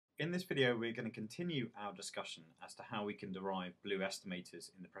In this video, we're going to continue our discussion as to how we can derive blue estimators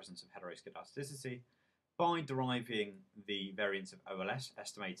in the presence of heteroscedasticity by deriving the variance of OLS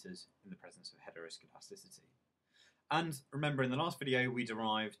estimators in the presence of heteroscedasticity. And remember, in the last video, we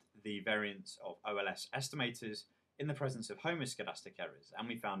derived the variance of OLS estimators in the presence of homoscedastic errors, and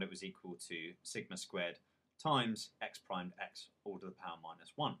we found it was equal to sigma squared times x primed x all to the power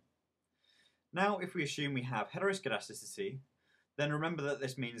minus 1. Now, if we assume we have heteroscedasticity, then remember that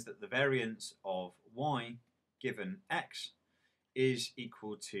this means that the variance of y given x is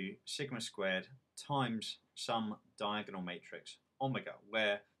equal to sigma squared times some diagonal matrix omega,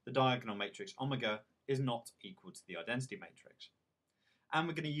 where the diagonal matrix omega is not equal to the identity matrix. And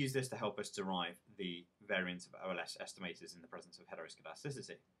we're going to use this to help us derive the variance of OLS estimators in the presence of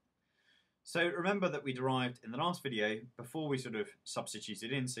heteroscedasticity. So remember that we derived in the last video, before we sort of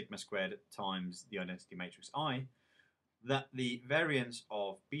substituted in sigma squared times the identity matrix I, that the variance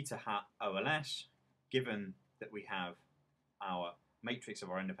of beta hat OLS, given that we have our matrix of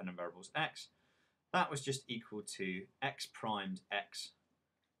our independent variables x, that was just equal to x primed x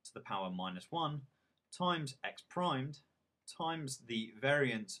to the power minus 1 times x primed times the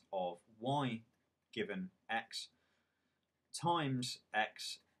variance of y given x times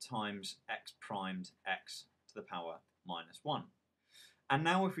x primed x to the power minus 1. And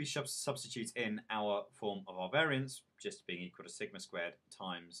now if we substitute in our form of our variance, just being equal to sigma squared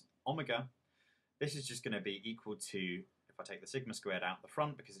times omega, this is just going to be equal to, if I take the sigma squared out the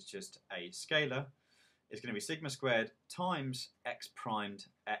front because it's just a scalar, it's going to be sigma squared times x primed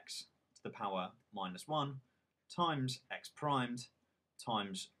x to the power minus 1 times x primed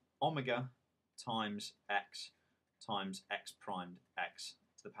times omega times x primed x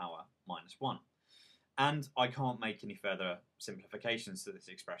to the power minus 1. And I can't make any further simplifications to this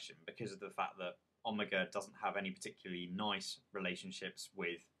expression because of the fact that omega doesn't have any particularly nice relationships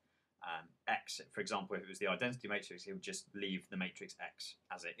with x. For example, if it was the identity matrix, it would just leave the matrix x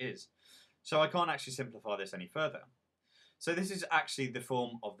as it is. So I can't actually simplify this any further. So this is actually the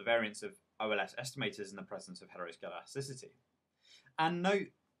form of the variance of OLS estimators in the presence of heteroscedasticity. And note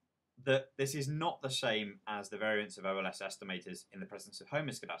that this is not the same as the variance of OLS estimators in the presence of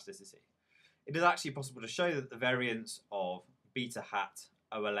homoscedasticity. It is actually possible to show that the variance of beta hat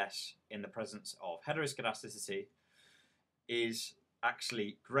OLS in the presence of heteroscedasticity is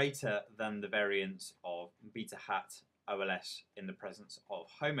actually greater than the variance of beta hat OLS in the presence of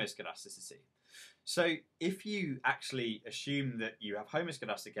homoscedasticity. So if you actually assume that you have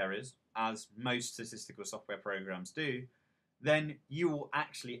homoscedastic errors, as most statistical software programs do, then you will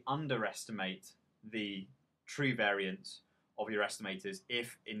actually underestimate the true variance of your estimators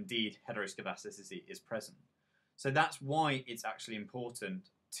if indeed heteroscedasticity is present. So that's why it's actually important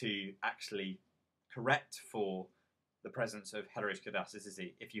to actually correct for the presence of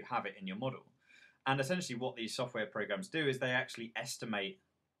heteroscedasticity if you have it in your model. And essentially what these software programs do is they actually estimate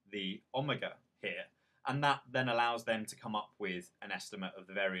the omega here, and that then allows them to come up with an estimate of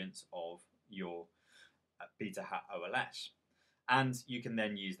the variance of your beta hat OLS. And you can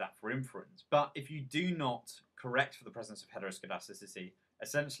then use that for inference. But if you do not correct for the presence of heteroscedasticity,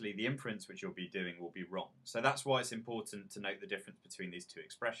 essentially the inference which you'll be doing will be wrong. So that's why it's important to note the difference between these two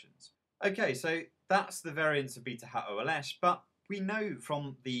expressions. Okay, so that's the variance of beta hat OLS, but we know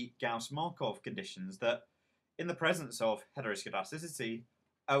from the Gauss-Markov conditions that in the presence of heteroscedasticity,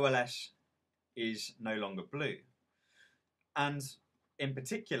 OLS is no longer blue. And in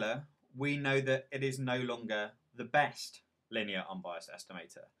particular, we know that it is no longer the best linear unbiased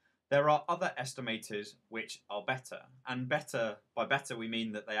estimator. There are other estimators which are better, and better, by better we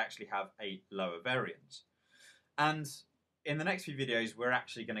mean that they actually have a lower variance. And in the next few videos we're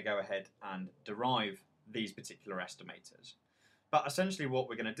actually going to go ahead and derive these particular estimators. But essentially what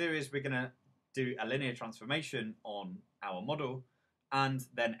we're going to do is we're going to do a linear transformation on our model and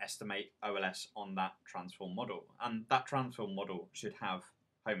then estimate OLS on that transform model. And that transform model should have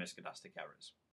homoscedastic errors.